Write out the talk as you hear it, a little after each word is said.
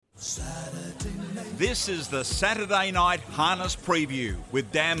This is the Saturday Night Harness Preview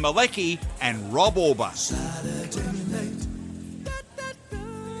with Dan Malecki and Rob Auber.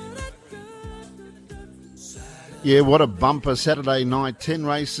 Yeah, what a bumper Saturday night. 10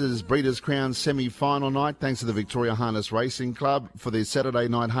 races, Breeders' Crown semi-final night. Thanks to the Victoria Harness Racing Club for their Saturday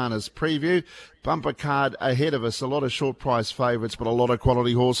night harness preview. Bumper card ahead of us. A lot of short price favourites, but a lot of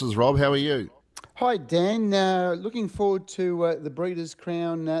quality horses. Rob, how are you? Hi, Dan. Looking forward to the Breeders'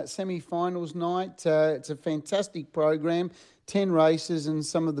 Crown semi-finals night. It's a fantastic program. 10 races and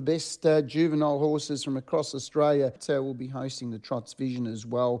some of the best juvenile horses from across Australia. We'll be hosting the Trots Vision as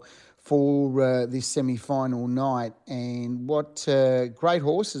well for this semi-final night. And what great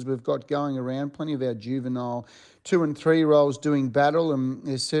horses we've got going around. Plenty of our juvenile 2 and 3-year-olds doing battle, and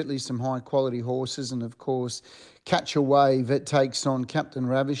there's certainly some high-quality horses. And, of course, Catch a Wave, it takes on Captain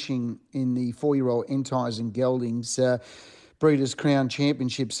Ravishing in the 4-year-old Entires and Geldings Breeders' Crown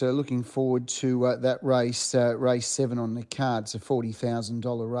Championship. So looking forward to that race, race 7 on the card. It's a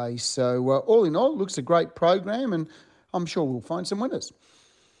 $40,000 race. So all in all, it looks a great program, and I'm sure we'll find some winners.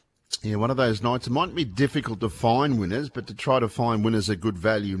 Yeah, one of those nights. It might be difficult to find winners, but to try to find winners at good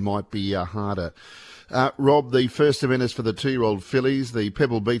value might be harder. Rob, the first event is for the 2-year-old fillies, the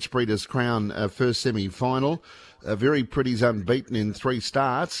Pebble Beach Breeders' Crown first semi-final. Very Pretty's unbeaten in 3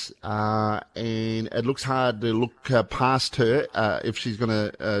 starts, and it looks hard to look past her if she's going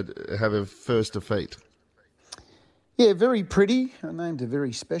to have her first defeat. Yeah, Very Pretty. I named her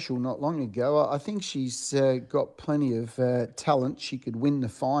Very Special not long ago. I think she's got plenty of talent. She could win the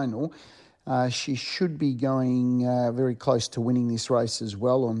final. She should be going very close to winning this race as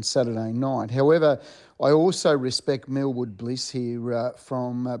well on Saturday night. However, I also respect Millwood Bliss here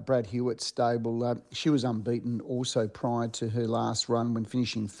from Brad Hewitt's stable. She was unbeaten also prior to her last run when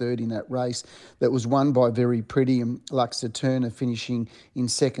finishing third in that race. That was won by Very Pretty and Luxa Turner finishing in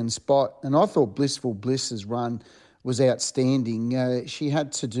second spot. And I thought Blissful Bliss's run was outstanding. She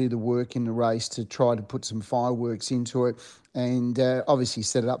had to do the work in the race to try to put some fireworks into it, and obviously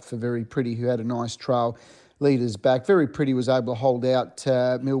set it up for Very Pretty, who had a nice trail leaders back. Very Pretty was able to hold out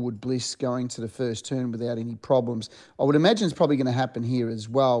Millwood Bliss going to the first turn without any problems. I would imagine it's probably going to happen here as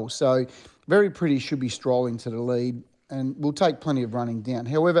well. So Very Pretty should be strolling to the lead and will take plenty of running down.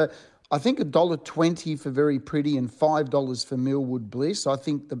 However, I think $1.20 for Very Pretty and $5 for Millwood Bliss. I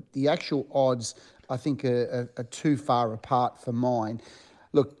think the actual odds are too far apart for mine.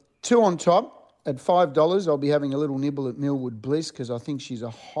 Look, 2 on top. At $5, I'll be having a little nibble at Millwood Bliss because I think she's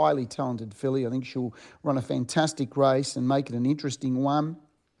a highly talented filly. I think she'll run a fantastic race and make it an interesting one.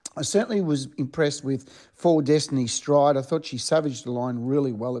 I certainly was impressed with 4 Destiny Stride. I thought she savaged the line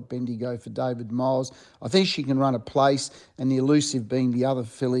really well at Bendigo for David Miles. I think she can run a place, and the Elusive being the other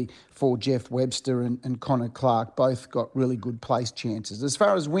filly for Jeff Webster and Connor Clark. Both got really good place chances. As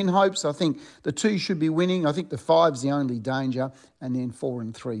far as win hopes, I think the 2 should be winning. I think the 5's the only danger, and then 4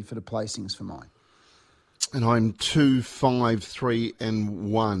 and 3 for the placings for mine. And I'm 2, 5, 3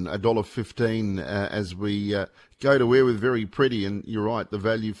 and 1, $1.15 as we go to air with Very Pretty. And you're right, the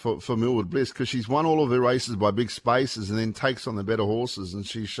value for Millwood Bliss, because she's won all of her races by big spaces and then takes on the better horses, and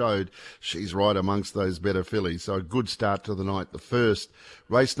she showed she's right amongst those better fillies. So a good start to the night. The first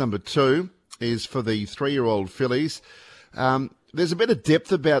race, number 2, is for the 3-year-old fillies. There's a bit of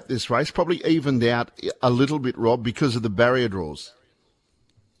depth about this race, probably evened out a little bit, Rob, because of the barrier draws.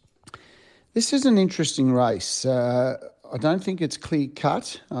 This is an interesting race. I don't think it's clear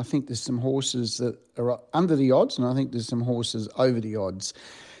cut. I think there's some horses that are under the odds, and I think there's some horses over the odds.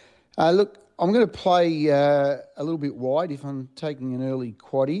 Look, I'm going to play a little bit wide if I'm taking an early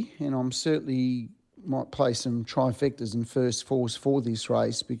quaddie, and I'm certainly might play some trifectas and first fours for this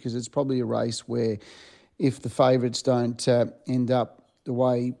race, because it's probably a race where if the favourites don't end up the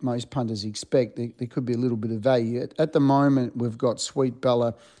way most punters expect, there could be a little bit of value. At the moment, we've got Sweet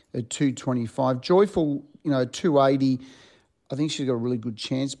Bella at $2.25. Joyful, 280. I think she's got a really good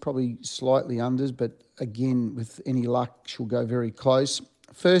chance, probably slightly unders, but again, with any luck, she'll go very close.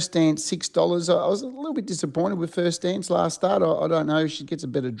 First Dance, $6. I was a little bit disappointed with First Dance last start. I don't know if she gets a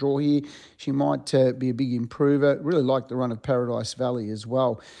better draw here. She might be a big improver. Really like the run of Paradise Valley as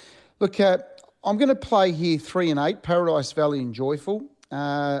well. Look, I'm going to play here 3 and 8, Paradise Valley and Joyful.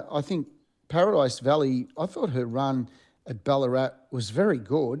 I think Paradise Valley, I thought her run at Ballarat was very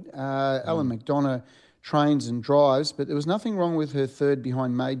good. Alan McDonough trains and drives, but there was nothing wrong with her third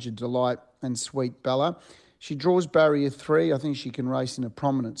behind Major Delight and Sweet Bella. She draws barrier 3. I think she can race in a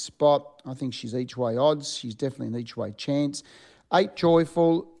prominent spot. I think she's each way odds. She's definitely an each way chance. 8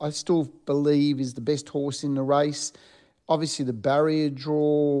 Joyful, I still believe is the best horse in the race. Obviously the barrier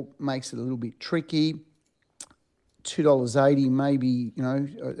draw makes it a little bit tricky. $2.80, maybe,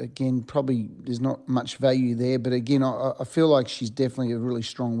 again, probably there's not much value there. But again, I feel like she's definitely a really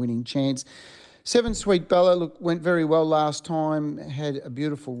strong winning chance. 7 Sweet Bella, look, went very well last time, had a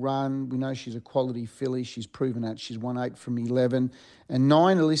beautiful run. We know she's a quality filly. She's proven that. She's won 8 from 11. And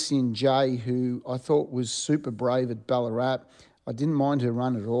 9 Elysian J, who I thought was super brave at Ballarat. I didn't mind her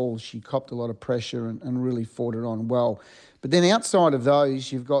run at all. She copped a lot of pressure and really fought it on well. But then outside of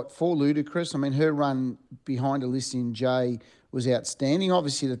those, you've got 4 Ludicrous. I mean, her run behind Elysian J was outstanding.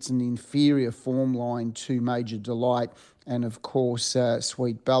 Obviously, that's an inferior form line to Major Delight and, of course,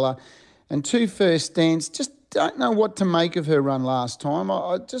 Sweet Bella. And 2 First Stands, just don't know what to make of her run last time.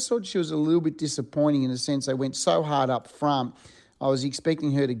 I just thought she was a little bit disappointing in a sense. They went so hard up front. I was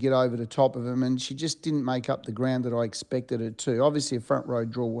expecting her to get over the top of them, and she just didn't make up the ground that I expected her to. Obviously, a front row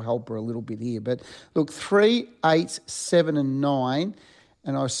draw will help her a little bit here. But look, 3, 8, 7 and 9,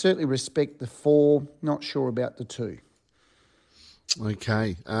 and I certainly respect the 4, not sure about the 2.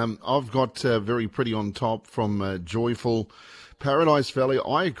 Okay. I've got Very Pretty on top from Joyful. Paradise Valley,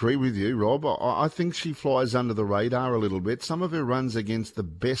 I agree with you, Rob. I think she flies under the radar a little bit. Some of her runs against the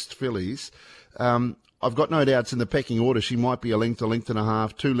best fillies, I've got no doubts in the pecking order she might be a length and a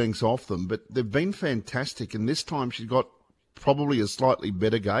half, 2 lengths off them, but they've been fantastic, and this time she's got probably a slightly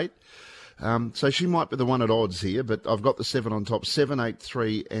better gate. So she might be the one at odds here, but I've got the 7 on top, 7, 8,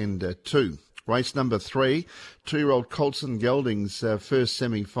 3 and 2. Race number 3, 2-year-old Colson Gelding's first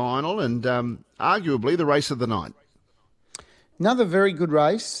semi-final, and arguably the race of the night. Another very good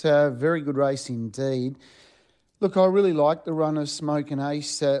race indeed. Look, I really liked the run of Smoke and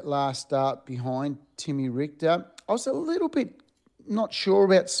Ace last start behind Timmy Richter. I was a little bit not sure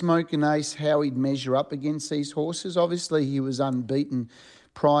about Smoke and Ace, how he'd measure up against these horses. Obviously, he was unbeaten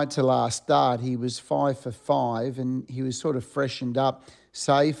prior to last start. He was 5 for 5 and he was sort of freshened up,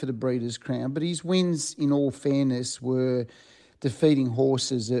 save for the Breeders' Crown. But his wins, in all fairness, were defeating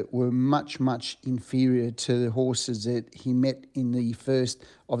horses that were much, much inferior to the horses that he met in the first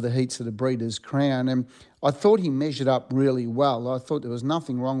of the heats of the Breeders' Crown. And I thought he measured up really well. I thought there was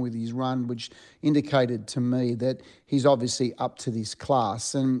nothing wrong with his run, which indicated to me that he's obviously up to this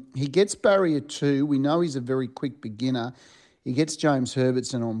class. And he gets barrier 2. We know he's a very quick beginner. He gets James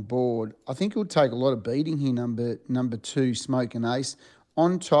Herbertson on board. I think he'll take a lot of beating here, number 2, Smoke and Ace.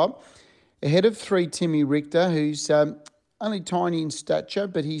 On top, ahead of 3, Timmy Richter, who's only tiny in stature,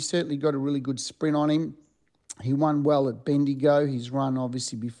 but he's certainly got a really good sprint on him. He won well at Bendigo. His run,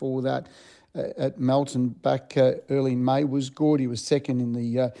 obviously, before that at Melton back early in May was good. He was second in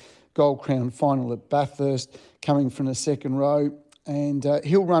the Gold Crown final at Bathurst, coming from the second row. And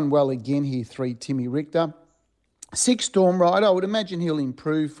he'll run well again here, 3, Timmy Richter. 6, Storm Rider. I would imagine he'll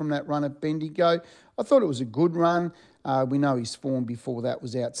improve from that run at Bendigo. I thought it was a good run. We know his form before that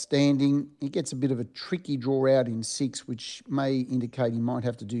was outstanding. He gets a bit of a tricky draw out in 6, which may indicate he might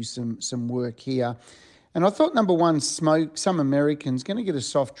have to do some work here. And I thought number 1, Smoke, Some Americans, going to get a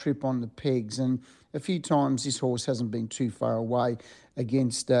soft trip on the pegs. And a few times this horse hasn't been too far away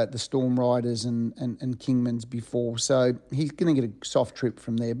against the Storm Riders and Kingmans before. So he's going to get a soft trip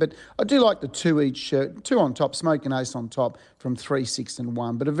from there. But I do like the 2 each, 2 on top, Smoke and Ace on top from 3, 6 and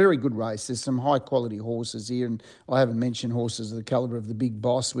 1. But a very good race. There's some high-quality horses here. And I haven't mentioned horses of the calibre of the Big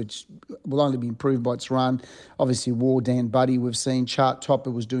Boss, which will only be improved by its run. Obviously, War Dan Buddy we've seen. Chart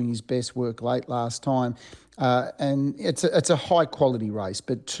Topper was doing his best work late last time. And it's a high-quality race.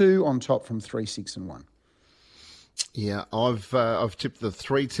 But 2 on top from 3, 6 and 1. Yeah, I've tipped the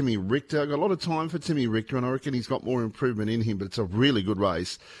 3, Timmy Richter. I've got a lot of time for Timmy Richter, and I reckon he's got more improvement in him, but it's a really good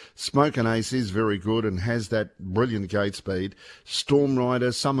race. Smoke and Ace is very good and has that brilliant gate speed. Storm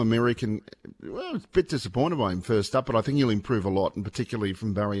Rider, Some American, well, it's a bit disappointed by him first up, but I think he'll improve a lot, and particularly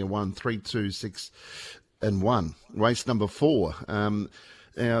from barrier 1, 3, 2, 6 and 1. Race number 4.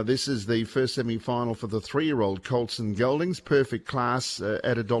 Now, this is the first semi-final for the 3-year-old Colson Geldings. Perfect class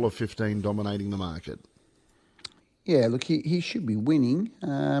at $1.15, dominating the market. Yeah, look, he should be winning.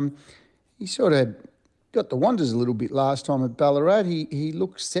 He sort of got the wonders a little bit last time at Ballarat. He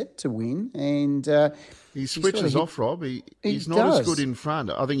looked set to win, and he switches off, Rob. He's not as good in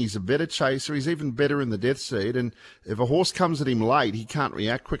front. I think he's a better chaser. He's even better in the death seat. And if a horse comes at him late, he can't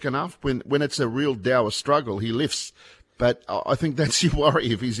react quick enough. When it's a real dour struggle, he lifts. But I think that's your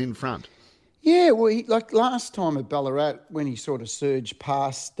worry if he's in front. Yeah, well, like last time at Ballarat, when he sort of surged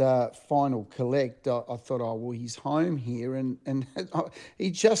past Final Collect, I thought, oh, well, he's home here. And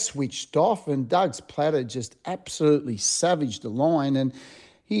he just switched off, and Doug's Platter just absolutely savaged the line. And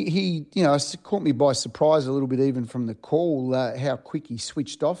he caught me by surprise a little bit even from the call, how quick he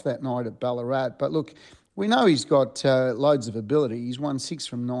switched off that night at Ballarat. But look, We know he's got loads of ability. He's won 6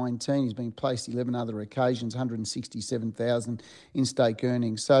 from 19. He's been placed 11 other occasions, 167,000 in-stake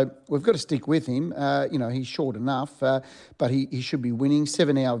earnings. So we've got to stick with him. He's short enough, but he should be winning.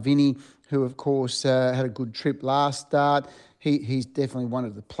 7 Hour Vinny, who, of course, had a good trip last start. He's definitely one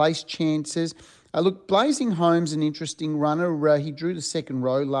of the place chances. Look, Blazing Home's an interesting runner. He drew the second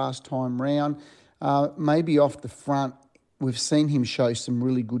row last time round. Maybe off the front, we've seen him show some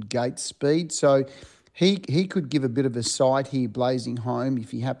really good gate speed. So he could give a bit of a sight here, Blazing Home, if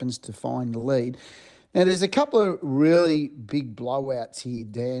he happens to find the lead. Now, there's a couple of really big blowouts here,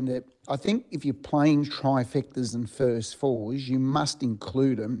 Dan, that I think if you're playing trifectas and first fours, you must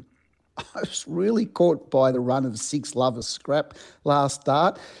include them. I was really caught by the run of 6 Lover Scrap last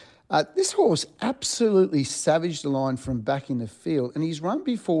start. This horse absolutely savaged the line from back in the field, and his run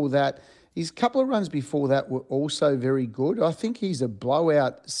before that, his couple of runs before that were also very good. I think he's a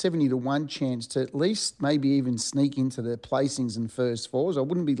blowout 70-1 chance to at least maybe even sneak into the placings and first fours. I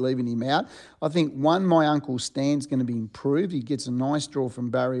wouldn't be leaving him out. I think 1, My Uncle Stan's going to be improved. He gets a nice draw from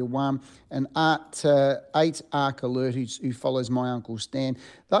barrier 1. And 8 Arc Alert, who follows My Uncle Stan.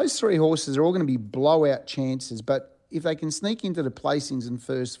 Those 3 horses are all going to be blowout chances, but if they can sneak into the placings and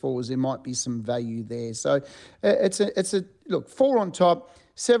first fours, there might be some value there. So it's a look, 4 on top.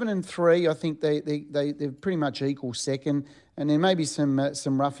 7 and 3, I think they're pretty much equal second, and there may be some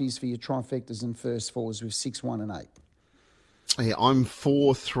roughies for your trifectas and first fours with 6, 1 and 8. Yeah, I'm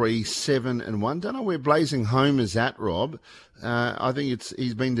 4, 3, 7 and 1. Don't know where Blazing Home is at, Rob. I think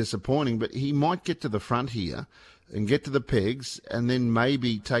he's been disappointing, but he might get to the front here and get to the pegs and then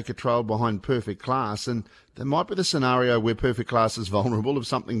maybe take a trail behind Perfect Class. And there might be the scenario where Perfect Class is vulnerable if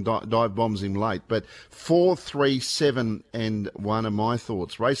something dive bombs him late. But 4, 3, 7 and 1 are my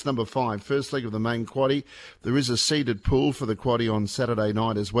thoughts. Race number 5, first leg of the main quaddie. There is a seeded pool for the quaddie on Saturday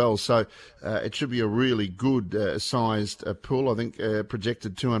night as well. So it should be a really good sized pool. I think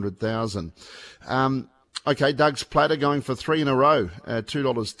projected 200,000. Okay, Doug's Platter going for 3 in a row.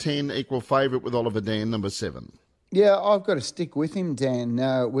 $2.10, equal favourite with Oliver Dan, number 7. Yeah, I've got to stick with him, Dan.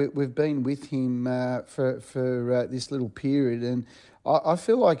 We've been with him for this little period, and I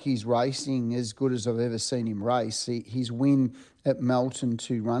feel like he's racing as good as I've ever seen him race. His win at Melton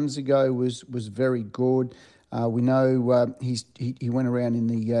 2 runs ago was very good. We know he went around in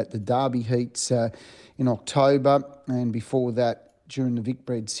the Derby heats in October, and before that during the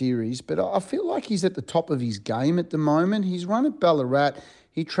Vicbred series. But I feel like he's at the top of his game at the moment. He's run at Ballarat.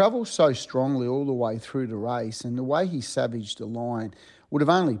 He travels so strongly all the way through the race, and the way he savaged the line would have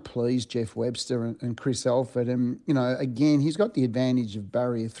only pleased Jeff Webster and Chris Alford. And, again, he's got the advantage of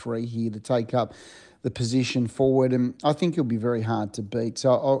barrier 3 here to take up the position forward, and I think he'll be very hard to beat.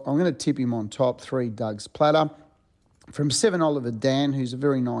 So I'm going to tip him on top, 3 Doug's Platter. From 7 Oliver Dan, who's a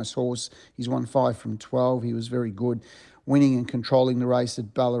very nice horse. He's won 5 from 12. He was very good winning and controlling the race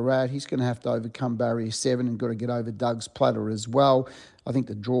at Ballarat. He's going to have to overcome barrier 7 and got to get over Doug's Platter as well. I think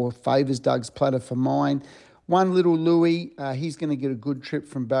the draw favours Doug's Platter for mine. 1 Little Louis, he's going to get a good trip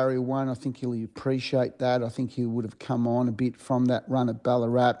from barrier 1. I think he'll appreciate that. I think he would have come on a bit from that run at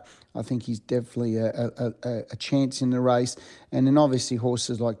Ballarat. I think he's definitely a chance in the race. And then obviously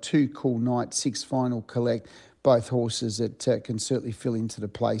horses like 2 Cool Night, 6 Final Collect, both horses that can certainly fill into the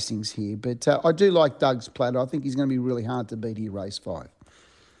placings here. But I do like Doug's Platter. I think he's going to be really hard to beat here, race 5.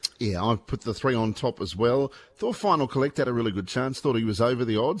 Yeah, I've put the 3 on top as well. Thought Final Collect had a really good chance. Thought he was over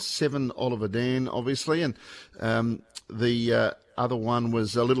the odds. 7 Oliver Dan, obviously. And the other one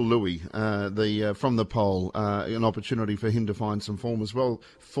was Little Louis, from the pole. An opportunity for him to find some form as well.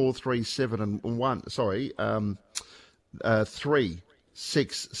 4, 3, 7 and 1. 3,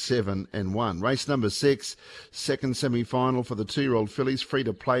 6, 7 and 1. Race number 6, second semi-final for the 2-year-old fillies. Free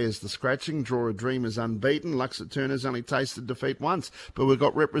to play as the scratching. Draw a Dream is unbeaten. Luxor Turner's only tasted defeat once. But we've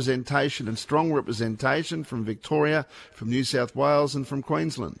got representation and strong representation from Victoria, from New South Wales and from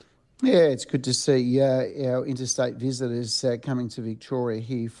Queensland. Yeah, it's good to see our interstate visitors coming to Victoria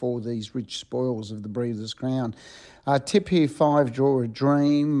here for these rich spoils of the Breeders' Crown. Tip here 5, Draw a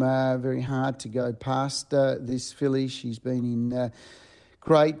Dream. Very hard to go past this filly. She's been in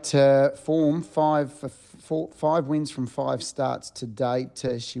great form. 5 wins from 5 starts to date.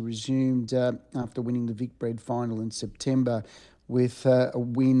 She resumed after winning the Vicbred final in September with a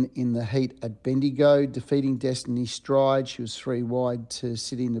win in the heat at Bendigo, defeating Destiny Stride. She was 3 wide to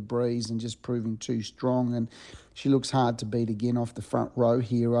City in the Breeze and just proving too strong. And she looks hard to beat again off the front row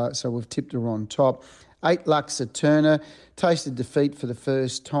here. So we've tipped her on top. 8 Luxor Turner, tasted defeat for the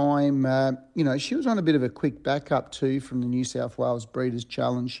first time. She was on a bit of a quick backup too from the New South Wales Breeders'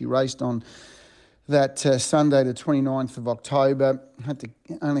 Challenge. She raced on Sunday, the 29th of October.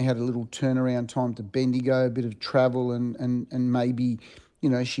 Only had a little turnaround time to Bendigo, a bit of travel, and maybe,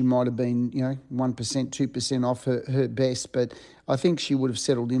 she might have been, 1%, 2% off her best, but I think she would have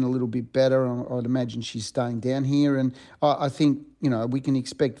settled in a little bit better. I'd imagine she's staying down here, and I think, we can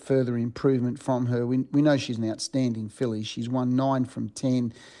expect further improvement from her. We know she's an outstanding filly. She's won 9 from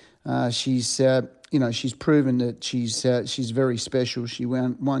 10. She's proven that she's very special. She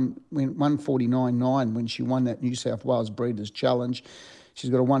went 149.9 when she won that New South Wales Breeders' Challenge. She's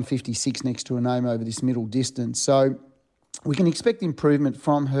got a 156 next to her name over this middle distance. So we can expect improvement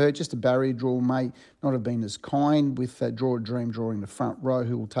from her. Just a barrier draw may not have been as kind with Draw a Dream drawing the front row,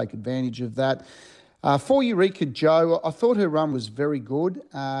 who will take advantage of that. For Eureka Joe, I thought her run was very good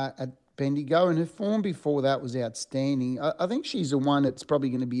at Bendigo, and her form before that was outstanding. I think she's the one that's probably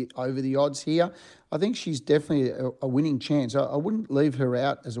going to be over the odds here. I think she's definitely a winning chance. I wouldn't leave her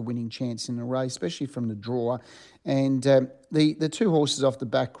out as a winning chance in the race, especially from the draw. And the two horses off the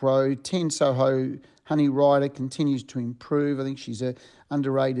back row, 10 Soho Honey Rider continues to improve. I think she's a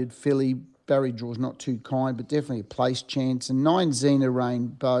underrated filly. Barry Draw's not too kind, but definitely a place chance. And 9 Xena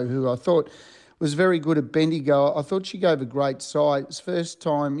Rainbow, who I thought was very good at Bendigo. I thought she gave a great sight. It's first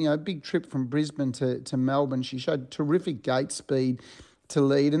time, big trip from Brisbane to Melbourne. She showed terrific gate speed to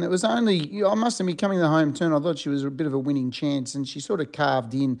lead, and it was only, I must admit, coming to the home turn, I thought she was a bit of a winning chance, and she sort of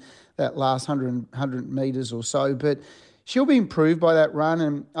carved in that last 100 metres or so, but she'll be improved by that run,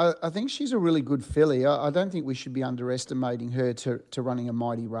 and I think she's a really good filly. I don't think we should be underestimating her to running a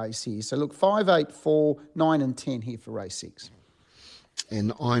mighty race here. So look, 5, 8, 4, 9 and 10 here for race 6.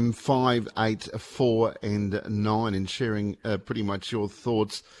 And I'm 5, 8, 4 and 9 and sharing pretty much your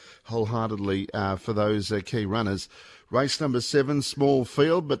thoughts wholeheartedly for those key runners. Race number 7, small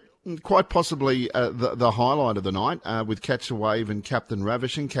field, but quite possibly the highlight of the night with Catch a Wave and Captain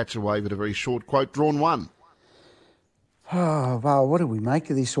Ravishing. Catch a Wave at a very short quote, drawn 1. Oh, well, what do we make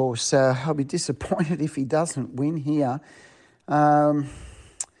of this horse? I'll be disappointed if he doesn't win here.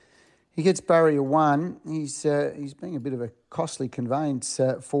 He gets barrier 1. He's being a bit of a costly conveyance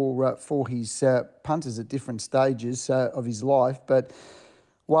for his punters at different stages of his life. But,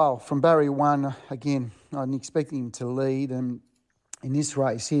 wow, from barrier 1, again, I'm expecting him to lead. And in this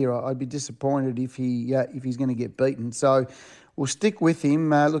race here, I'd be disappointed if he's going to get beaten. So we'll stick with him.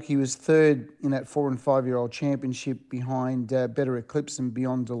 Look, he was third in that 4 and 5-year-old championship behind Better Eclipse and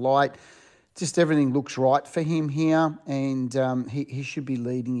Beyond Delight. Just everything looks right for him here, and he should be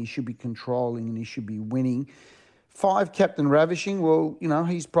leading, he should be controlling, and he should be winning. 5, Captain Ravishing, well,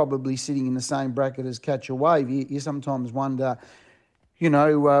 he's probably sitting in the same bracket as Catch a Wave. You sometimes wonder,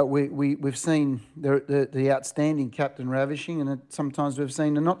 we've seen the outstanding Captain Ravishing, and sometimes we've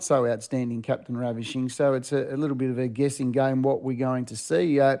seen the not so outstanding Captain Ravishing. So it's a little bit of a guessing game what we're going to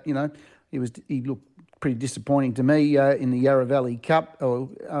see. He looked pretty disappointing to me in the Yarra Valley Cup, back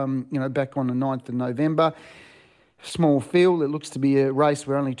on the 9th of November. Small field. It looks to be a race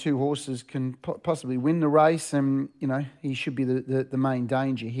where only 2 horses can possibly win the race, and he should be the main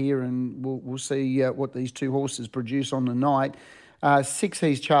danger here. And we'll see what these 2 horses produce on the night. 6,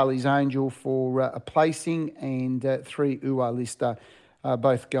 he's Charlie's Angel for a placing, and 3, Uwa Lister,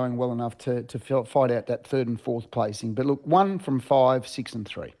 both going well enough to fight out that 3rd and 4th placing. But look, 1 from 5, 6 and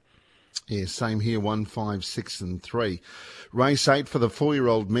 3. Yeah, same here, 1, 5, 6 and 3. Race 8 for the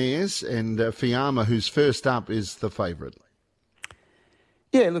 4-year-old mares, and Fiamma, who's first up, is the favourite.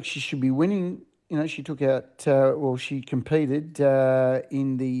 Yeah, look, she should be winning. She took out, she competed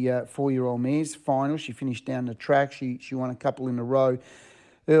in the 4-year-old mares final. She finished down the track. She won a couple in a row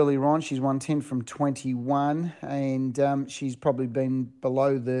earlier on. She's won 10 from 21, and she's probably been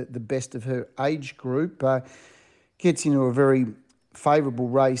below the best of her age group. Gets into a very favourable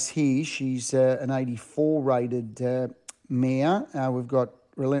race here. She's an 84 rated mare. We've got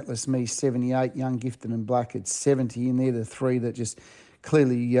Relentless Me 78, Young Gifted and Black at 70, and they're the 3 that just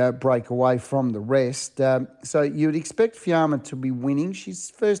clearly break away from the rest. So you would expect Fiamma to be winning. She's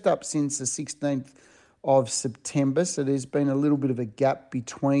first up since the 16th of September, so there's been a little bit of a gap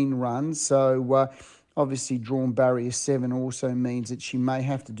between runs. So obviously drawn barrier 7 also means that she may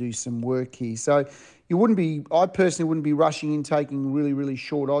have to do some work here. So I personally wouldn't be rushing in, taking really, really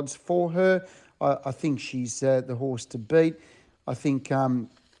short odds for her. I think she's the horse to beat. I think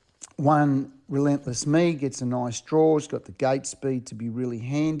 1, Relentless Me, gets a nice draw. It's got the gate speed to be really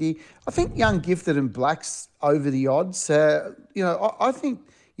handy. I think Young Gifted and Black's over the odds. I think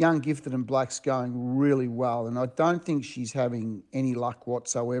Young Gifted and Black's going really well, and I don't think she's having any luck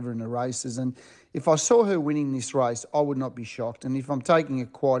whatsoever in the races. And if I saw her winning this race, I would not be shocked. And if I'm taking a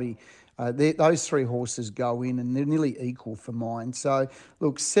quaddie, Those three horses go in, and they're nearly equal for mine. So,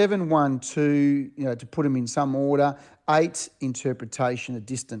 look, 7, 1, 2, to put them in some order. 8, Interpretation, a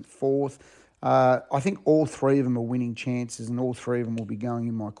distant fourth. I think all three of them are winning chances, and all three of them will be going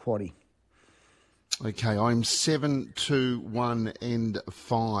in my quaddie. Okay, I'm 7, 2, 1 and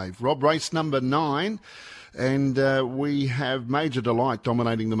 5. Rob, race number 9, and we have Major Delight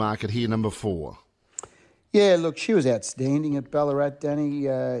dominating the market here, number 4. Yeah, look, she was outstanding at Ballarat,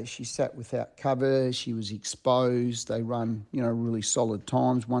 Danny. She sat without cover. She was exposed. They run, really solid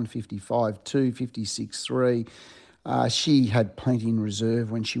times, 155.2, 56.3. She had plenty in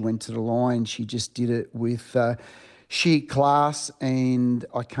reserve when she went to the line. She just did it with sheer class, and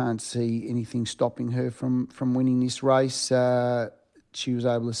I can't see anything stopping her from winning this race. She was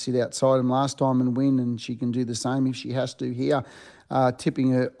able to sit outside him last time and win, and she can do the same if she has to here.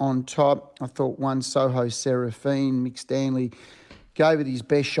 Tipping her on top, I thought 1 Soho Seraphine. Mick Stanley gave it his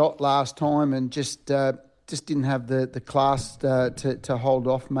best shot last time and just didn't have the class to hold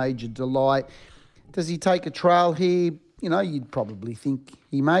off Major Delight. Does he take a trail here? You'd probably think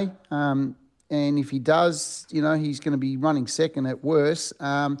he may. And if he does, he's going to be running second at worst.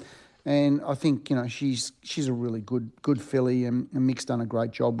 And I think, she's a really good filly, and Mick's done a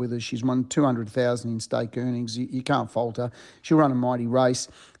great job with her. She's won 200,000 in stake earnings. You can't fault her. She'll run a mighty race.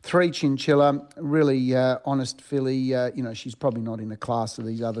 3 Chinchilla, really honest filly. She's probably not in the class of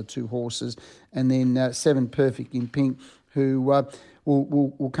these other two horses. And then 7 Perfect in Pink, who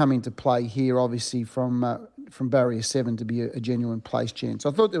will come into play here, obviously from barrier 7 to be a genuine place chance.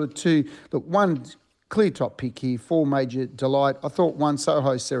 I thought there were two. Look, one clear top pick here, 4 Major Delight. I thought 1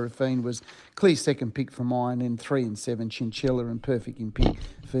 Soho Seraphine was clear second pick for mine, and 3 and 7 Chinchilla and Perfect in Pink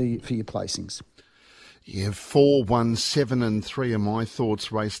for your placings. Yeah, 4, 1, 7 and 3 are my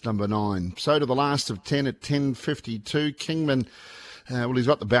thoughts, race number 9. So to the last of 10 at 10.52. Kingman, he's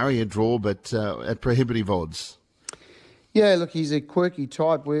got the barrier draw, but at prohibitive odds. Yeah, look, he's a quirky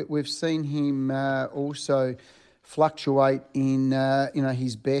type. We've seen him also fluctuate in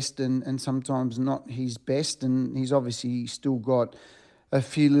his best and sometimes not his best, and he's obviously still got a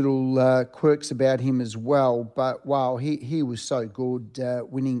few little quirks about him as well. But wow, he was so good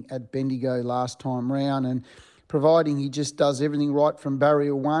winning at Bendigo last time round, and providing he just does everything right from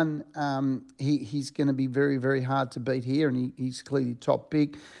barrier 1, he's going to be very, very hard to beat here, and he's clearly top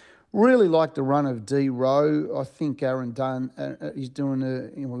pick. Really like the run of D Rowe. I think Aaron Dunn is doing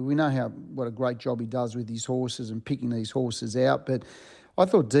we know what a great job he does with his horses and picking these horses out. But I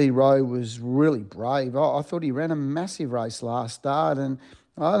thought D Rowe was really brave. I thought he ran a massive race last start, and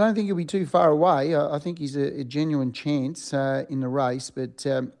I don't think he'll be too far away. I think he's a genuine chance in the race, but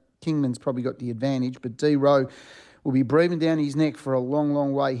Kingman's probably got the advantage. But D Rowe will be breathing down his neck for a long,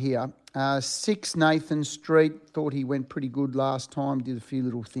 long way here. 6 Nathan Street, thought he went pretty good last time, did a few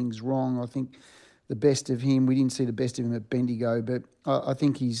little things wrong. I think the best of him, we didn't see the best of him at Bendigo, but I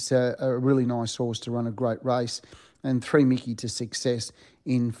think he's a really nice horse to run a great race. And 3 Mickey to Success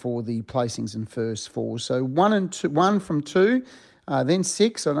in for the placings and first 4. So 1 from 2, then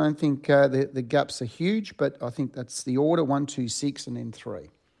 6. I don't think the gaps are huge, but I think that's the order, 1, 2, 6, and then 3.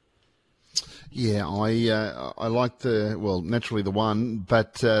 Yeah, I like naturally the 1,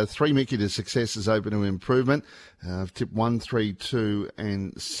 but 3 Mickey to Success is open to improvement. I've tipped 1, 3, 2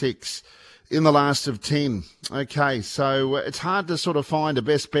 and 6 in the last of 10. Okay, so it's hard to sort of find a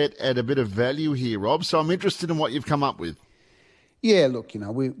best bet at a bit of value here, Rob, so I'm interested in what you've come up with. Yeah, look,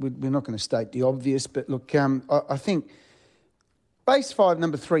 we're not going to state the obvious, but look, I think Base 5,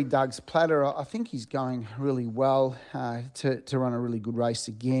 number 3, Doug's Platter, I think he's going really well to run a really good race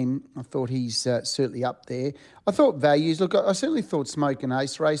again. I thought he's certainly up there. I thought values, look, I certainly thought Smoke and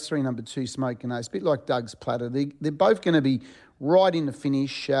Ace, race 3, number 2, Smoke and Ace, a bit like Doug's Platter. They're both going to be right in the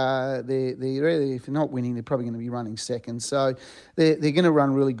finish. They're really, if they're not winning, they're probably going to be running second. So they're going to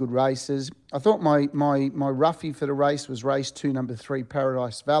run really good races. I thought my roughie for the race was race 2, number 3,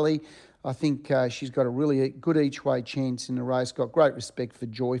 Paradise Valley. I think she's got a really good each-way chance in the race. Got great respect for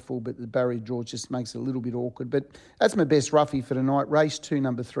Joyful, but the barrier draw just makes it a little bit awkward. But that's my best roughie for tonight. Race 2,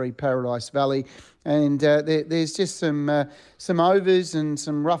 number 3, Paradise Valley. And there's just some overs and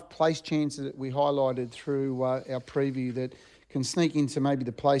some rough place chances that we highlighted through our preview that can sneak into maybe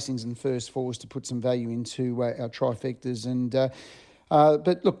the placings and first 4s to put some value into our trifectas.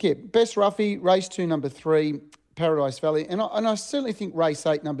 But look, yeah, best roughie, race 2, number 3, Paradise Valley, and I certainly think race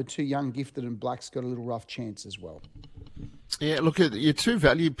 8, number 2, Young Gifted and Black's got a little rough chance as well. Yeah, look at your two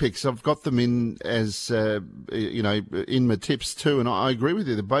value picks. I've got them in as in my tips too, and I agree with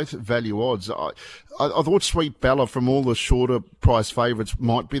you. They're both value odds. I thought Sweet Bella from all the shorter price favourites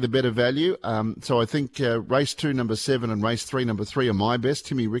might be the better value. So I think race 2, number 7, and race 3, number 3 are my best.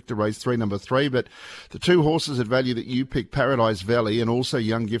 Timmy Richter, race 3, number 3. But the two horses at value that you pick, Paradise Valley and also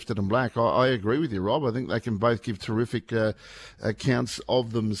Young Gifted and Black, I agree with you, Rob. I think they can both give terrific accounts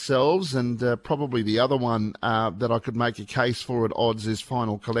of themselves, and probably the other one that I could make a case for at odds is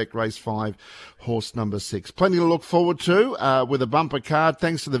Final Collect, race 5, horse number 6. Plenty to look forward to with a bumper card.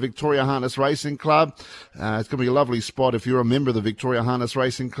 Thanks to the Victoria Harness Racing Club. It's going to be a lovely spot if you're a member of the Victoria Harness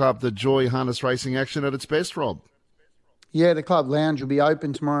Racing Club. The joy harness racing action at its best, Rob. Yeah, the club lounge will be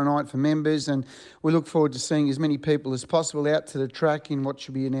open tomorrow night for members, and we look forward to seeing as many people as possible out to the track in what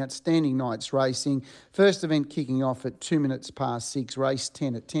should be an outstanding night's racing. First event kicking off at 2 minutes past 6, race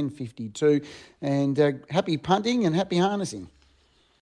 10 at 10:52. And happy punting and happy harnessing.